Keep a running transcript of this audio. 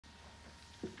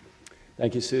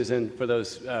Thank you, Susan, for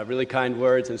those really kind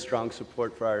words and strong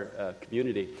support for our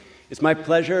community. It's my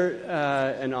pleasure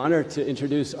and honor to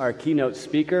introduce our keynote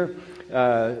speaker,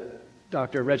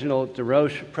 Dr. Reginald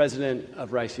DesRoches, President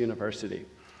of Rice University.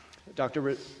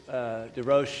 Dr.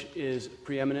 DesRoches is a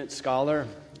preeminent scholar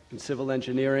in civil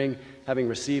engineering, having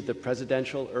received the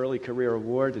Presidential Early Career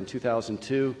Award in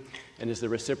 2002, and is the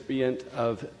recipient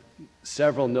of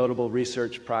several notable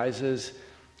research prizes,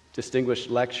 distinguished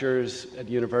lectures at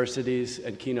universities,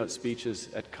 and keynote speeches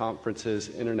at conferences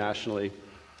internationally.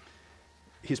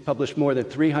 He's published more than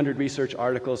 300 research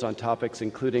articles on topics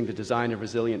including the design of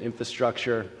resilient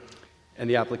infrastructure and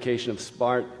the application of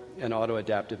smart and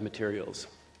auto-adaptive materials.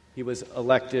 He was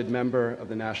elected member of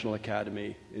the National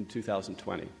Academy in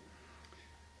 2020.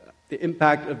 The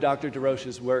impact of Dr.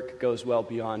 DesRoches' work goes well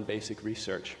beyond basic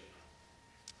research.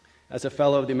 As a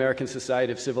fellow of the American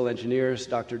Society of Civil Engineers,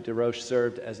 Dr. DesRoches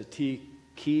served as a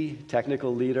key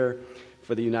technical leader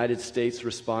for the United States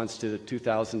response to the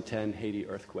 2010 Haiti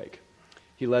earthquake.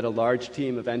 He led a large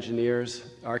team of engineers,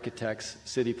 architects,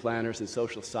 city planners, and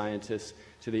social scientists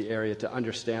to the area to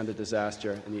understand the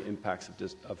disaster and the impacts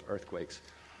of earthquakes.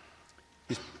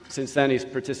 Since then, he's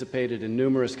participated in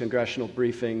numerous congressional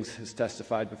briefings, has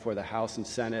testified before the House and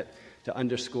Senate to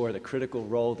underscore the critical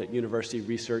role that university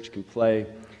research can play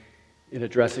in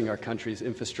addressing our country's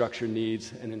infrastructure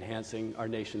needs and enhancing our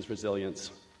nation's resilience.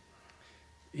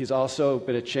 He's also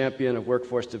been a champion of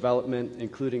workforce development,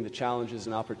 including the challenges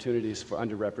and opportunities for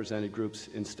underrepresented groups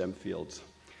in STEM fields.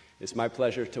 It's my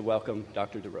pleasure to welcome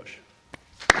Dr. DesRoches.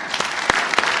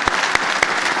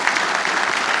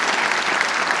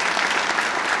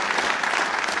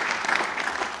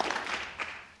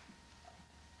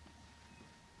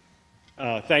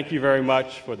 Thank you very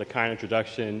much for the kind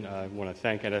introduction. I want to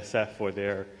thank NSF for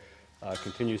their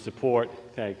continued support.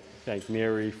 Thank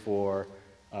Mary for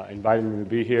inviting me to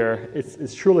be here.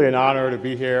 It's truly an honor to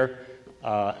be here.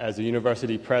 As a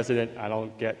university president, I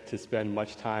don't get to spend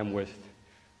much time with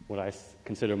what I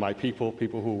consider my people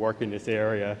who work in this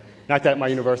area. Not that my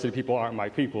university people aren't my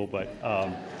people, but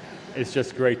it's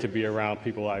just great to be around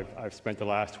people I've spent the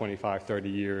last 25, 30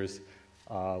 years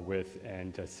with,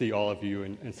 and to see all of you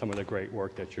and some of the great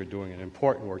work that you're doing and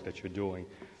important work that you're doing.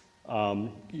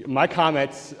 My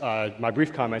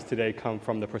brief comments today come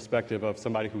from the perspective of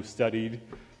somebody who studied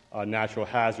natural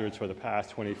hazards for the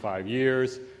past 25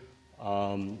 years,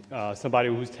 somebody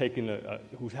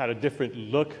who's had a different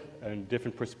look and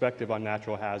different perspective on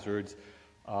natural hazards,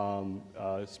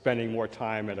 spending more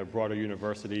time at a broader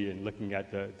university and looking at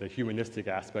the humanistic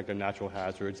aspect of natural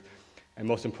hazards, and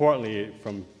most importantly,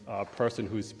 from a person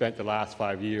who's spent the last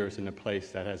 5 years in a place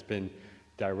that has been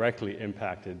directly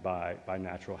impacted by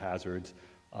natural hazards.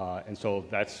 And so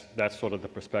that's sort of the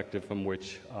perspective from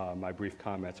which my brief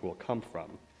comments will come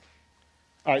from.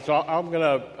 All right, so I'm going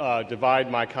to divide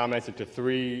my comments into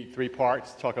three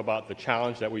parts, talk about the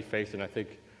challenge that we face, and I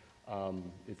think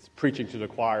it's preaching to the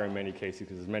choir in many cases,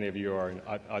 because many of you are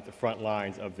at the front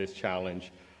lines of this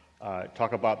challenge.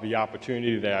 Talk about the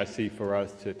opportunity that I see for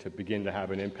us to begin to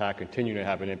have an impact, continue to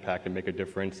have an impact and make a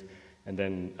difference, and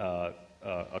then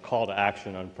a call to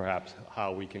action on perhaps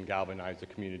how we can galvanize the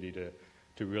community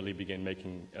to really begin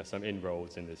making some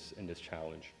inroads in this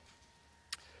challenge.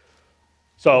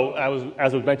 So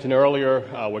as was mentioned earlier,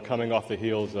 we're coming off the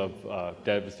heels of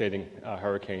devastating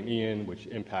Hurricane Ian, which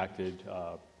impacted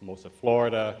most of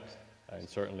Florida, and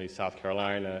certainly South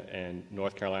Carolina and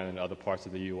North Carolina and other parts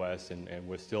of the U.S., and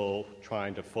we're still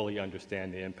trying to fully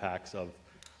understand the impacts of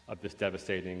this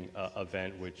devastating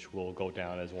event, which will go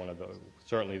down as one of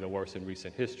certainly the worst in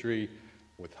recent history,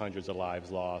 with hundreds of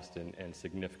lives lost and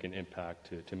significant impact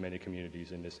to many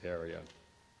communities in this area.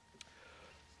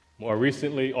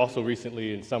 Also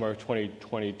recently, in summer of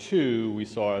 2022, we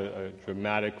saw a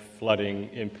dramatic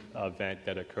flooding event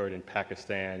that occurred in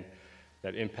Pakistan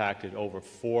that impacted over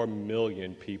 4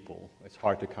 million people. It's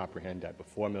hard to comprehend that, but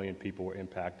 4 million people were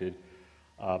impacted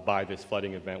by this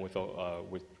flooding event with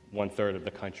 1/3 of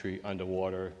the country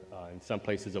underwater. In some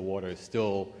places, the water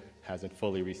still hasn't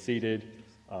fully receded.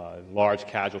 Large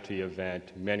casualty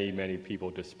event, many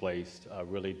people displaced, a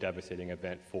really devastating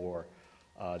event for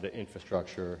the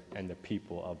infrastructure and the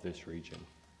people of this region.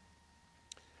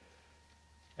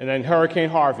 And then Hurricane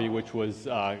Harvey, which was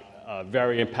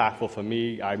very impactful for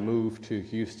me. I moved to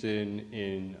Houston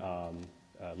in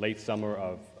late summer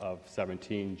of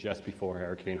 17, just before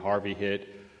Hurricane Harvey hit,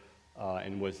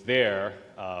 and was there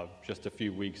just a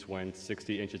few weeks when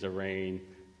 60 inches of rain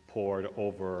poured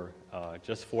over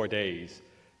just 4 days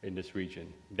in this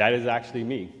region. That is actually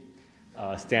me,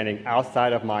 standing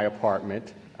outside of my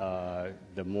apartment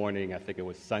the morning, I think it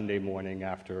was Sunday morning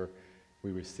after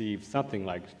We received something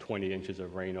like 20 inches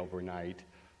of rain overnight.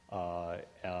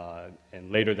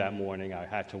 And later that morning, I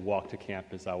had to walk to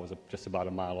campus. I was just about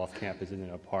a mile off campus in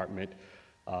an apartment.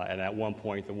 And at one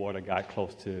point, the water got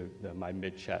close to my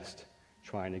mid-chest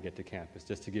trying to get to campus,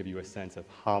 just to give you a sense of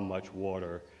how much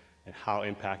water and how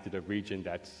impacted a region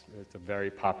it's a very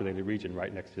populated region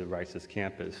right next to the Rice's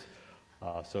campus.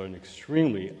 So an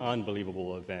extremely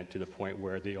unbelievable event, to the point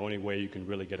where the only way you can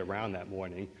really get around that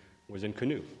morning was in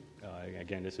canoe.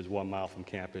 Again, this is 1 mile from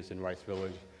campus in Rice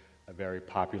Village, a very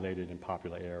populated and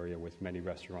popular area with many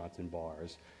restaurants and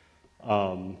bars.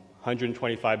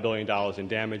 $125 billion in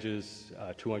damages,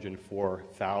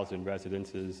 204,000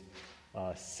 residences.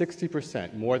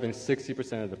 60%, more than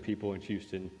 60% of the people in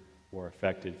Houston were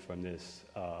affected from this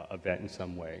event in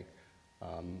some way.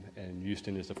 And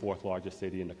Houston is the 4th largest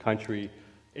city in the country.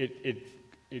 It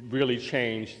really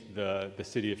changed the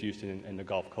city of Houston and the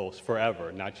Gulf Coast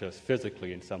forever, not just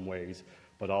physically in some ways,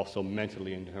 but also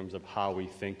mentally in terms of how we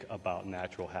think about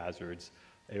natural hazards.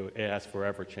 It has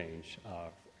forever changed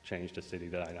the city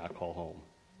that I now call home.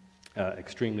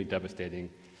 Extremely devastating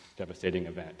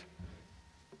event.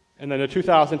 And then the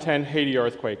 2010 Haiti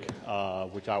earthquake,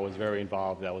 which I was very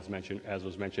involved, as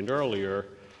was mentioned earlier,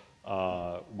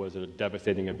 was a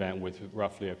devastating event with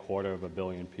roughly a quarter of a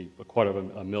million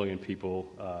people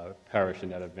perished in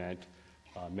that event.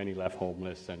 Many left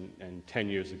homeless, and 10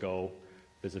 years ago,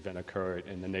 this event occurred,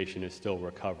 and the nation is still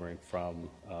recovering from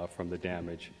the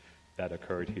damage that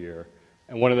occurred here.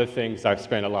 And one of the things I've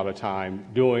spent a lot of time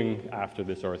doing after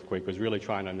this earthquake was really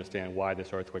trying to understand why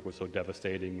this earthquake was so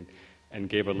devastating, and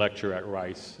gave a lecture at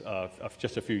Rice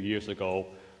just a few years ago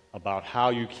about how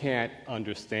you can't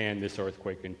understand this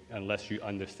earthquake unless you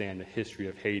understand the history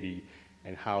of Haiti,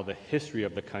 and how the history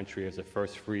of the country as the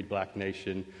first freed black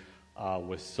nation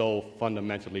was so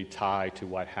fundamentally tied to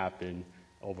what happened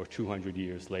over 200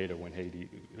 years later when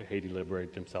Haiti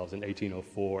liberated themselves in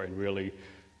 1804, and really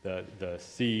the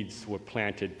seeds were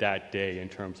planted that day in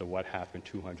terms of what happened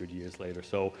 200 years later.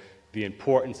 So the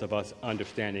importance of us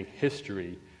understanding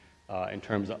history in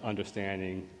terms of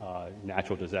understanding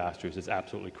natural disasters is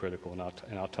absolutely critical, and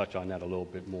I'll touch on that a little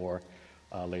bit more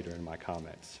later in my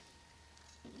comments.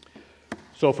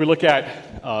 So if we look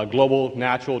at global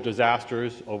natural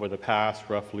disasters over the past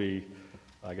roughly,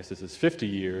 I guess this is 50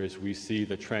 years, we see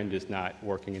the trend is not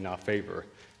working in our favor.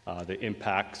 The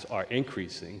impacts are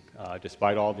increasing,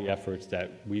 despite all the efforts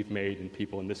that we've made and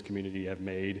people in this community have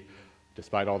made,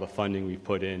 despite all the funding we've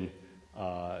put in.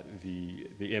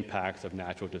 The impacts of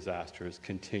natural disasters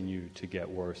continue to get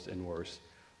worse and worse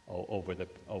over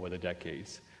the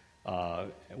decades.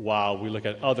 While we look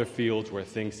at other fields where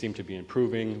things seem to be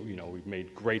improving, we've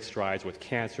made great strides with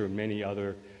cancer and many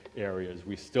other areas,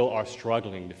 we still are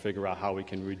struggling to figure out how we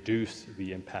can reduce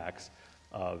the impacts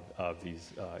of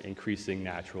these increasing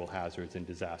natural hazards and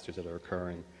disasters that are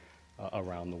occurring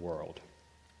around the world.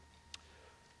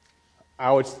 I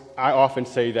often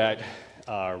say that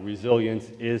resilience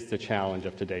is the challenge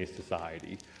of today's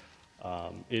society.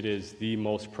 It is the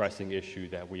most pressing issue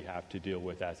that we have to deal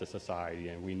with as a society,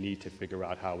 and we need to figure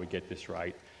out how we get this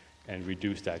right and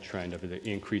reduce that trend of the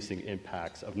increasing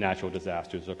impacts of natural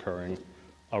disasters occurring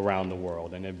around the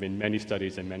world. And there have been many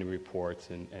studies and many reports,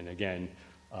 and again,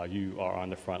 you are on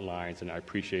the front lines, and I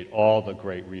appreciate all the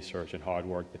great research and hard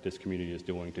work that this community is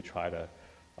doing to try to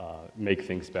make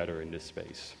things better in this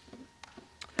space.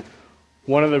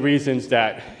 One of the reasons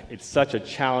that it's such a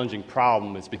challenging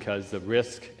problem is because the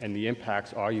risk and the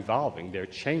impacts are evolving. They're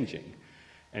changing.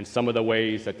 And some of the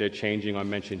ways that they're changing are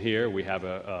mentioned here. We have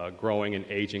a growing and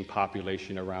aging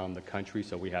population around the country,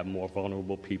 so we have more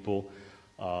vulnerable people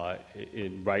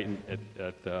right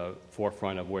at the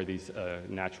forefront of where these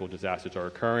natural disasters are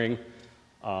occurring.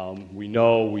 We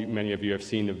know, many of you have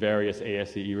seen the various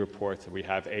ASCE reports, that we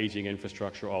have aging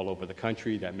infrastructure all over the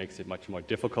country that makes it much more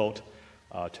difficult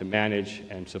to manage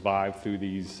and survive through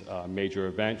these major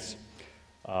events.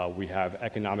 We have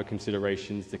economic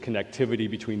considerations. The connectivity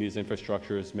between these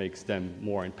infrastructures makes them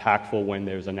more impactful when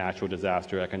there's a natural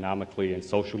disaster economically and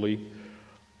socially.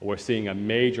 We're seeing a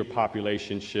major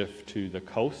population shift to the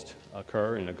coast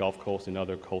occur in the Gulf Coast and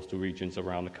other coastal regions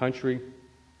around the country.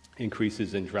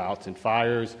 Increases in droughts and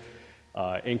fires,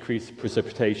 increased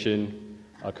precipitation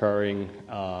occurring,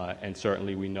 and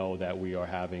certainly we know that we are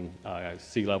having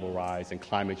sea level rise and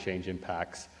climate change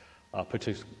impacts,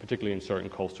 particularly in certain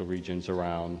coastal regions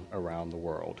around the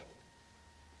world.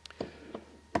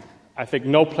 I think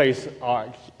no place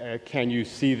can you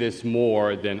see this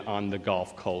more than on the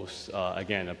Gulf Coast.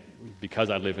 Again, because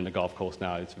I live in the Gulf Coast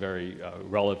now, it's very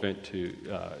relevant to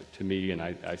me, and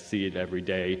I see it every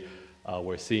day.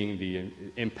 we're seeing the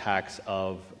impacts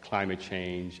of climate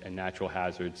change and natural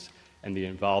hazards and the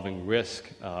involving risk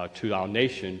to our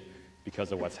nation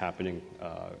because of what's happening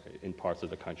in parts of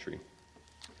the country.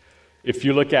 If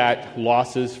you look at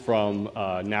losses from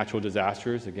natural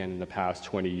disasters, again, in the past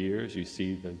 20 years, you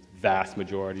see the vast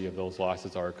majority of those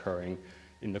losses are occurring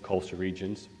in the coastal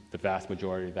regions, the vast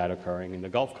majority of that occurring in the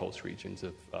Gulf Coast regions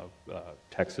of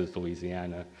Texas,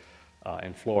 Louisiana,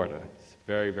 and Florida. It's a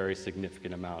very, very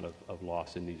significant amount of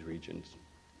loss in these regions.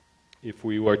 If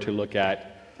we were to look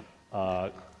at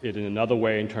it in another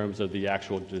way in terms of the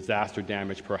actual disaster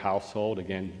damage per household,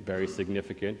 again, very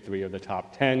significant. 3 of the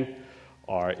top 10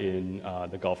 are in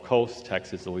the Gulf Coast.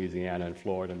 Texas, Louisiana, and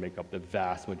Florida make up the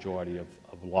vast majority of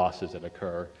losses that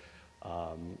occur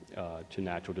to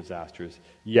natural disasters.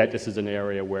 Yet this is an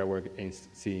area where we're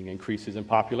seeing increases in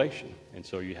population. And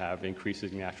so you have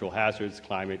increases in natural hazards,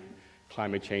 climate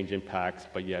change impacts,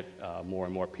 but yet more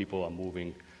and more people are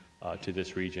moving to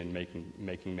this region,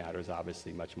 making matters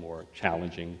obviously much more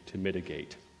challenging to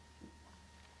mitigate.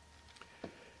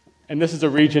 And this is a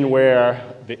region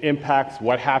where the impacts,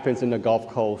 what happens in the Gulf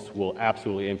Coast, will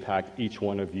absolutely impact each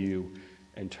one of you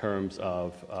in terms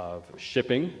of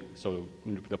shipping. So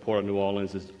the Port of New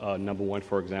Orleans is number 1,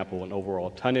 for example, in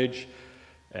overall tonnage,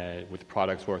 with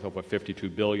products worth over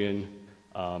 $52 billion.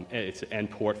 It's an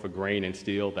end port for grain and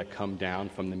steel that come down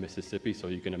from the Mississippi, so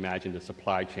you can imagine the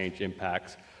supply chain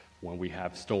impacts when we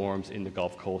have storms in the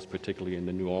Gulf Coast, particularly in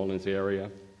the New Orleans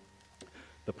area.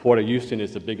 The Port of Houston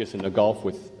is the biggest in the Gulf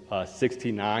with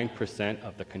 69%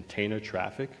 of the container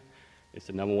traffic. It's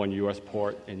the number 1 U.S.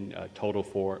 port in total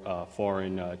for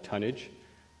foreign tonnage.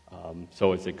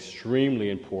 So it's extremely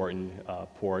important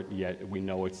port, yet we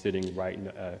know it's sitting right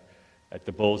at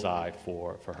the bullseye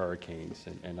for hurricanes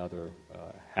and other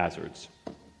hazards.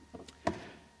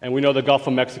 And we know the Gulf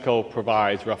of Mexico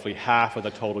provides roughly half of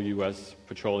the total U.S.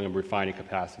 petroleum refining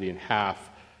capacity and half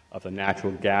of the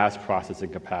natural gas processing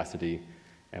capacity.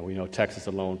 And we know Texas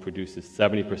alone produces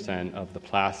 70% of the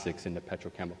plastics in the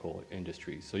petrochemical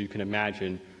industry. So you can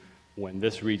imagine when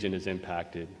this region is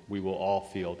impacted, we will all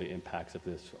feel the impacts of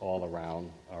this all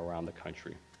around the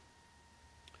country.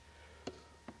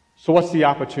 So what's the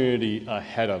opportunity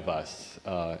ahead of us?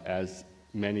 As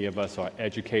many of us are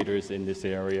educators in this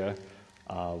area,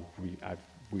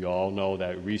 we all know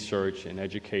that research and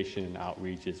education and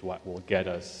outreach is what will get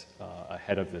us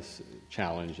ahead of this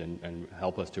challenge and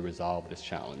help us to resolve this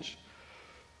challenge.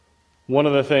 One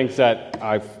of the things that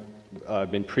I've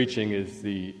been preaching is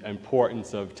the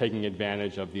importance of taking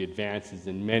advantage of the advances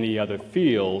in many other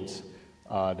fields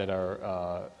that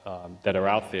are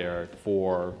out there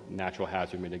for natural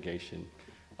hazard mitigation.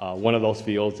 One of those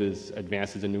fields is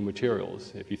advances in new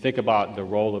materials. If you think about the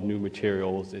role of new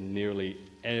materials in nearly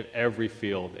every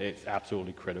field, it's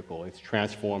absolutely critical. It's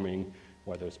transforming,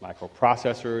 whether it's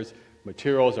microprocessors,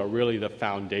 materials are really the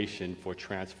foundation for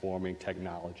transforming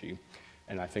technology.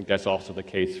 And I think that's also the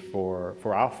case for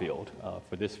our field,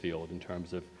 for this field, in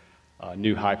terms of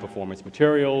new high-performance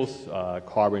materials,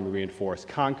 carbon-reinforced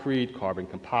concrete, carbon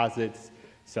composites,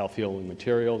 self-healing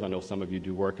materials. I know some of you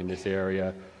do work in this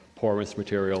area, porous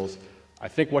materials. I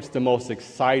think what's the most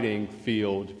exciting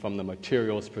field from the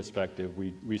materials perspective,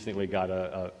 we recently got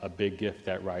a big gift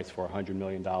at Rice for $100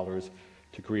 million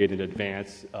to create an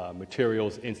advanced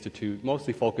materials institute,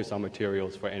 mostly focused on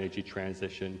materials for energy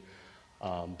transition.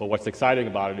 But what's exciting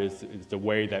about it is the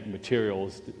way that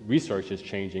materials research is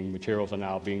changing. Materials are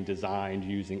now being designed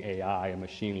using AI and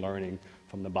machine learning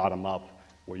from the bottom up,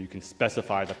 where you can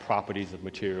specify the properties of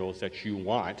materials that you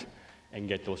want and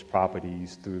get those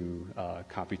properties through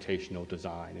computational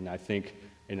design. And I think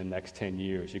in the next 10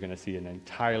 years, you're going to see an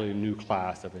entirely new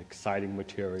class of exciting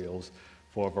materials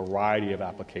for a variety of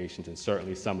applications, and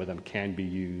certainly some of them can be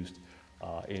used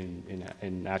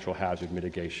in natural hazard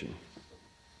mitigation.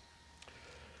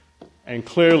 And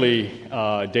clearly,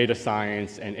 data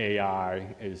science and AI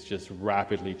is just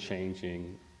rapidly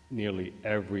changing nearly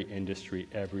every industry,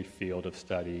 every field of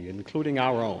study, including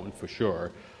our own, for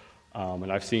sure.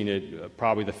 And I've seen it,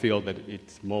 probably the field that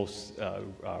it's most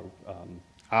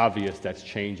obvious that's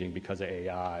changing because of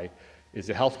AI is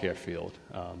the healthcare field.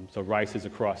 So Rice is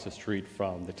across the street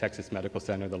from the Texas Medical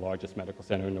Center, the largest medical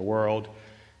center in the world.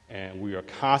 And we are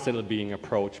constantly being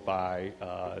approached by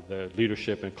the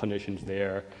leadership and clinicians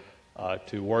there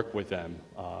to work with them,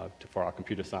 for our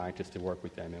computer scientists to work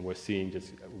with them. And we're seeing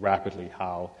just rapidly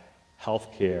how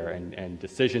healthcare and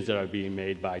decisions that are being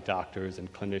made by doctors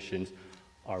and clinicians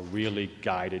are really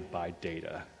guided by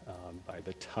data, by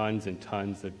the tons and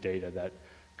tons of data that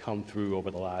come through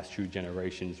over the last 2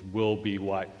 generations will be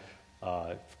what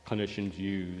clinicians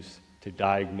use to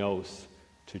diagnose,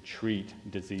 to treat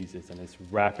diseases, and it's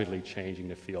rapidly changing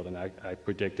the field, and I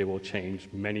predict it will change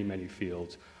many, many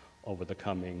fields over the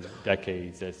coming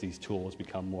decades as these tools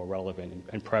become more relevant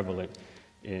and prevalent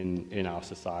in our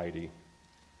society.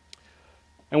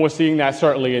 And we're seeing that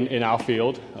certainly in our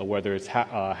field, whether it's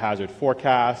hazard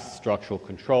forecasts, structural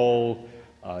control,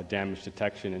 damage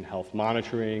detection and health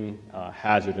monitoring,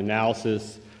 hazard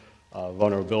analysis,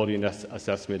 vulnerability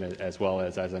assessment, as well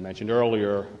as I mentioned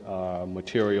earlier,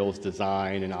 materials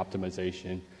design and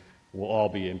optimization will all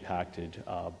be impacted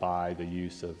by the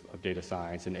use of data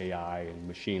science and AI and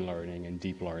machine learning and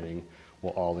deep learning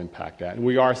will all impact that. And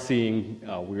we are seeing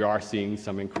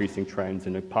some increasing trends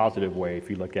in a positive way. If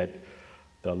you look at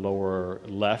the lower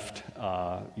left,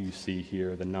 you see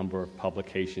here the number of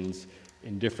publications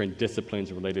in different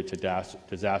disciplines related to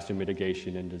disaster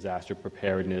mitigation and disaster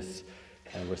preparedness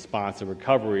and response and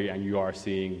recovery, and you are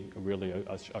seeing really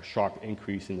a sharp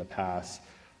increase in the past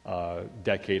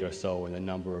decade or so in the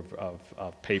number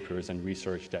of papers and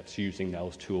research that's using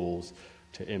those tools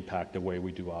to impact the way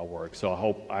we do our work. So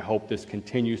I hope this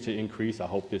continues to increase. I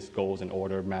hope this goes an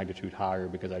order of magnitude higher,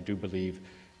 because I do believe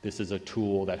this is a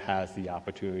tool that has the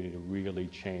opportunity to really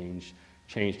change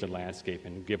the landscape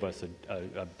and give us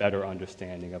a better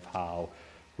understanding of how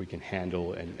we can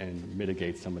handle and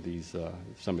mitigate some of these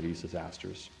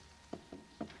disasters.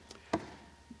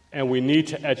 And we need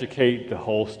to educate the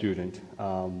whole student.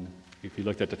 If you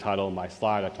looked at the title of my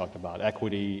slide, I talked about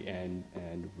equity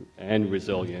and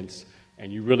resilience,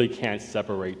 and you really can't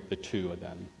separate the two of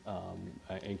them.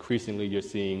 Increasingly, you're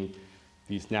seeing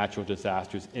these natural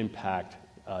disasters impact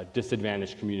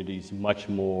disadvantaged communities much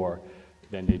more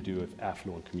than they do with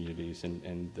affluent communities.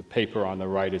 And the paper on the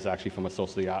right is actually from a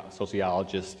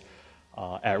sociologist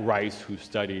at Rice who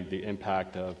studied the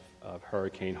impact of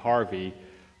Hurricane Harvey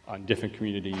on different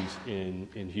communities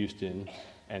in Houston.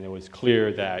 And it was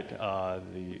clear that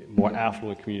the more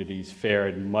affluent communities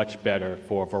fared much better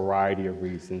for a variety of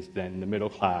reasons than the middle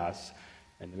class,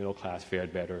 and the middle class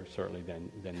fared better certainly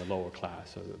than the lower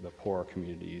class, or the poorer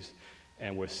communities.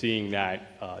 And we're seeing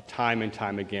that time and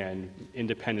time again,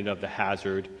 independent of the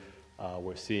hazard.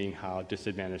 We're seeing how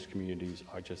disadvantaged communities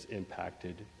are just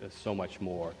impacted so much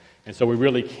more. And so we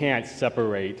really can't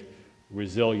separate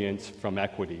resilience from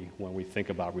equity when we think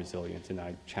about resilience. And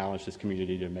I challenge this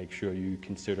community to make sure you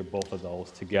consider both of those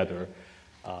together,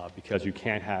 because you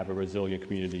can't have a resilient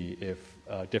community if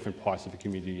different parts of the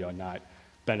community are not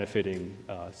benefiting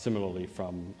similarly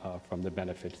from the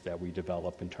benefits that we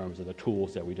develop in terms of the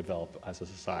tools that we develop as a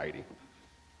society.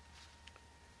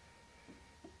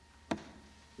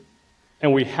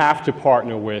 And we have to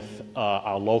partner with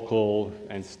our local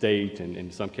and state, and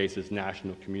in some cases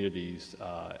national communities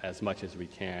as much as we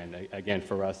can. Again,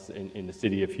 for us in the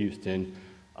city of Houston,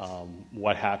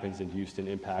 what happens in Houston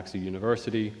impacts the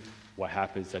university. What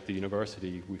happens at the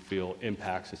university, we feel,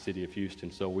 impacts the city of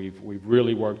Houston. So we've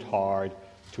really worked hard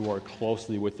to work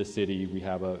closely with the city. We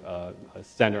have a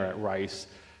center at Rice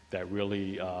that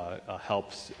really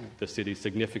helps the city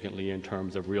significantly in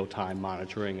terms of real-time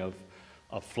monitoring of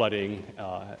flooding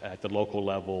at the local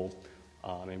level,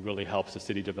 and really helps the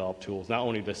city develop tools. Not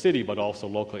only the city, but also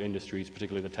local industries,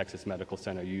 particularly the Texas Medical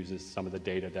Center uses some of the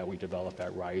data that we develop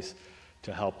at Rice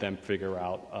to help them figure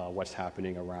out what's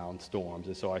happening around storms.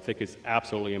 And so I think it's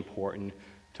absolutely important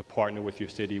to partner with your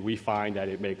city. We find that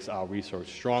it makes our research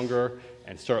stronger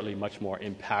and certainly much more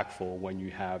impactful when you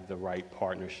have the right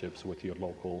partnerships with your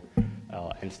local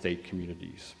and state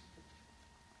communities.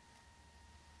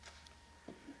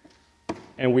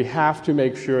 And we have to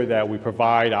make sure that we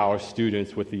provide our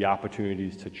students with the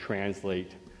opportunities to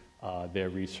translate their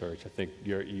research. I think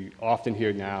you often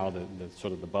hear now the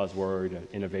sort of the buzzword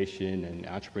innovation and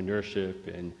entrepreneurship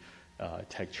and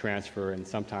tech transfer, and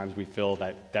sometimes we feel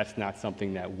that that's not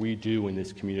something that we do in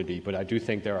this community, but I do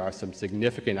think there are some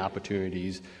significant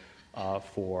opportunities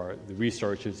for the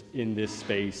researchers in this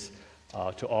space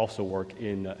to also work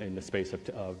in the space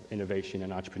of innovation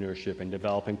and entrepreneurship and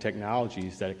developing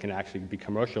technologies that can actually be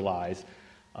commercialized,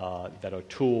 that are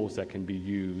tools that can be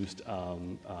used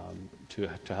to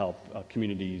help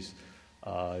communities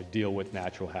deal with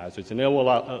natural hazards. And it will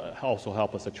also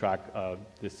help us attract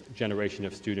this generation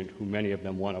of students who many of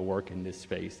them want to work in this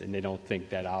space, and they don't think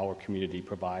that our community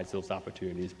provides those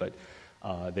opportunities, but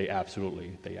they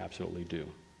absolutely do.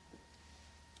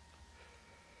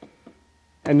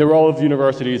 And the role of the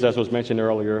universities, as was mentioned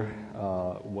earlier,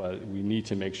 we need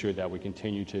to make sure that we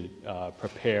continue to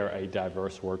prepare a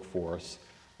diverse workforce,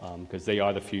 because they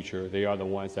are the future. They are the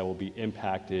ones that will be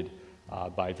impacted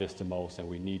by this the most, and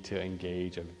we need to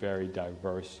engage a very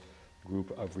diverse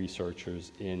group of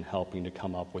researchers in helping to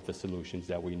come up with the solutions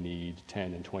that we need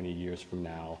 10 and 20 years from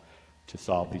now to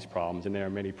solve these problems. And there are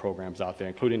many programs out there,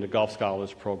 including the Gulf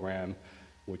Scholars Program,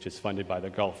 which is funded by the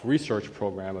Gulf Research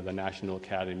Program of the National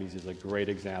Academies, is a great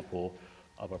example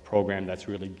of a program that's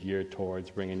really geared towards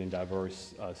bringing in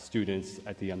diverse students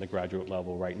at the undergraduate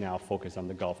level right now, focused on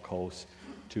the Gulf Coast,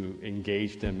 to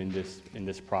engage them in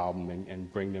this problem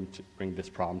and bring this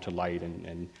problem to light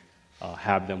and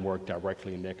have them work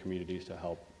directly in their communities to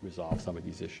help resolve some of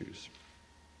these issues.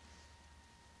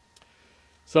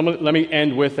 So let me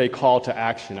end with a call to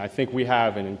action. I think we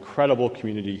have an incredible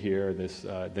community here.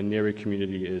 The NERI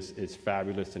community is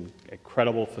fabulous, and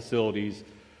incredible facilities,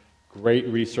 great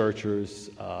researchers,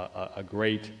 a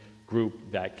great group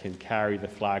that can carry the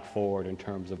flag forward in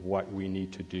terms of what we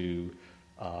need to do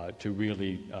to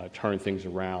really turn things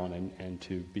around and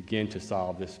to begin to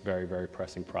solve this very, very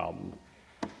pressing problem.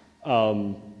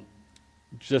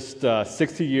 Just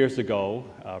 60 years ago,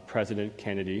 President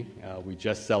Kennedy, we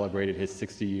just celebrated his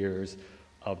 60 years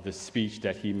of the speech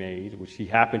that he made, which he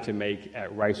happened to make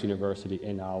at Rice University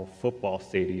in our football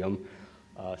stadium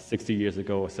 60 years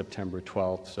ago, September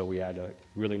 12th. So we had a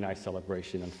really nice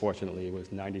celebration. Unfortunately, it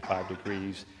was 95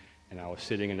 degrees, and I was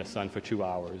sitting in the sun for 2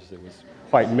 hours. It was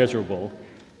quite miserable,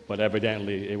 but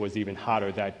evidently it was even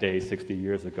hotter that day 60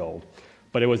 years ago.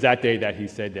 But it was that day that he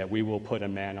said that we will put a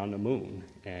man on the moon,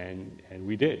 and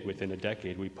we did. Within a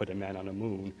decade, we put a man on the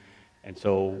moon. And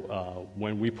so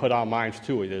when we put our minds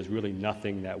to it, there's really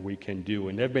nothing that we can do.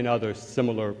 And there have been other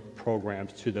similar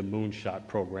programs to the Moonshot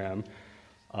program,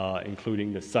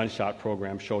 including the Sunshot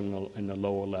program shown in the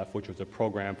lower left, which was a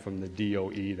program from the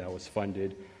DOE that was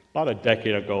funded about a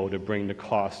decade ago to bring the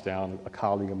cost down. A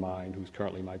colleague of mine, who's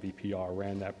currently my VPR,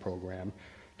 ran that program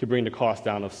to bring the cost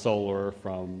down of solar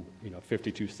from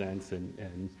 52 cents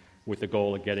and with the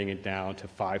goal of getting it down to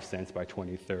 5 cents by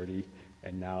 2030,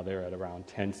 and now they're at around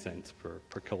 10 cents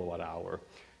per kilowatt hour.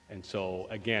 And so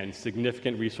again,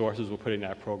 significant resources were put in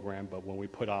that program, but when we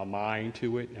put our mind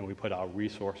to it and we put our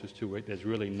resources to it, there's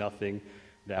really nothing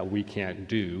that we can't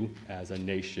do as a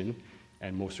nation.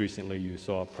 And most recently, you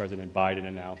saw President Biden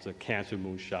announce a cancer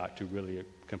moonshot to really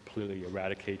completely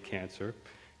eradicate cancer.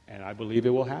 And I believe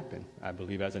it will happen. I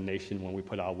believe as a nation, when we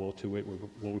put our will to it,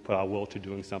 when we put our will to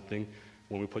doing something,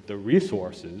 when we put the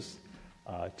resources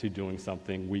to doing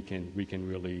something, we can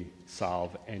really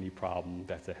solve any problem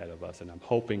that's ahead of us. And I'm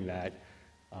hoping that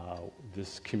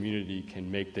this community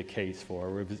can make the case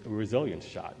for a resilience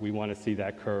shot. We want to see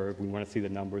that curve. We want to see the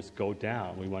numbers go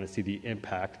down. We want to see the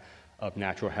impact of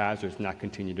natural hazards not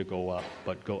continue to go up,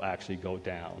 but actually go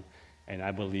down. And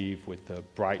I believe with the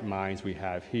bright minds we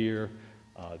have here,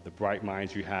 the bright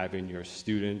minds you have in your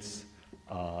students,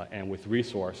 and with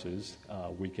resources,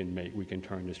 we can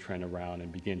turn this trend around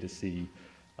and begin to see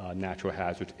natural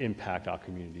hazards impact our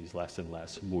communities less and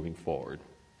less moving forward.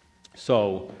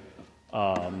 So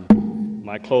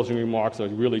my closing remarks are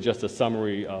really just a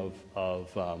summary of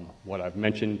what I've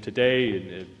mentioned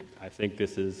today. I think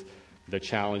this is the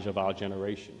challenge of our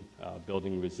generation,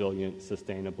 building resilient,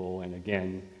 sustainable, and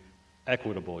again,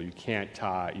 equitable. You can't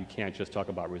just talk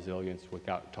about resilience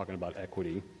without talking about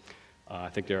equity. I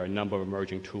think there are a number of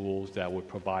emerging tools that would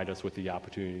provide us with the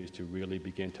opportunities to really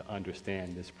begin to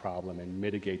understand this problem and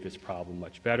mitigate this problem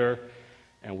much better.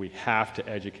 And we have to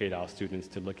educate our students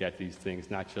to look at these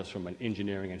things, not just from an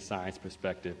engineering and science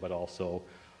perspective, but also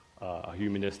a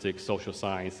humanistic, social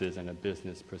sciences, and a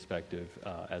business perspective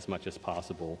as much as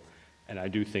possible. And I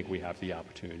do think we have the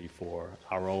opportunity for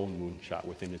our own moonshot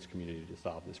within this community to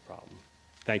solve this problem.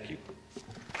 Thank you.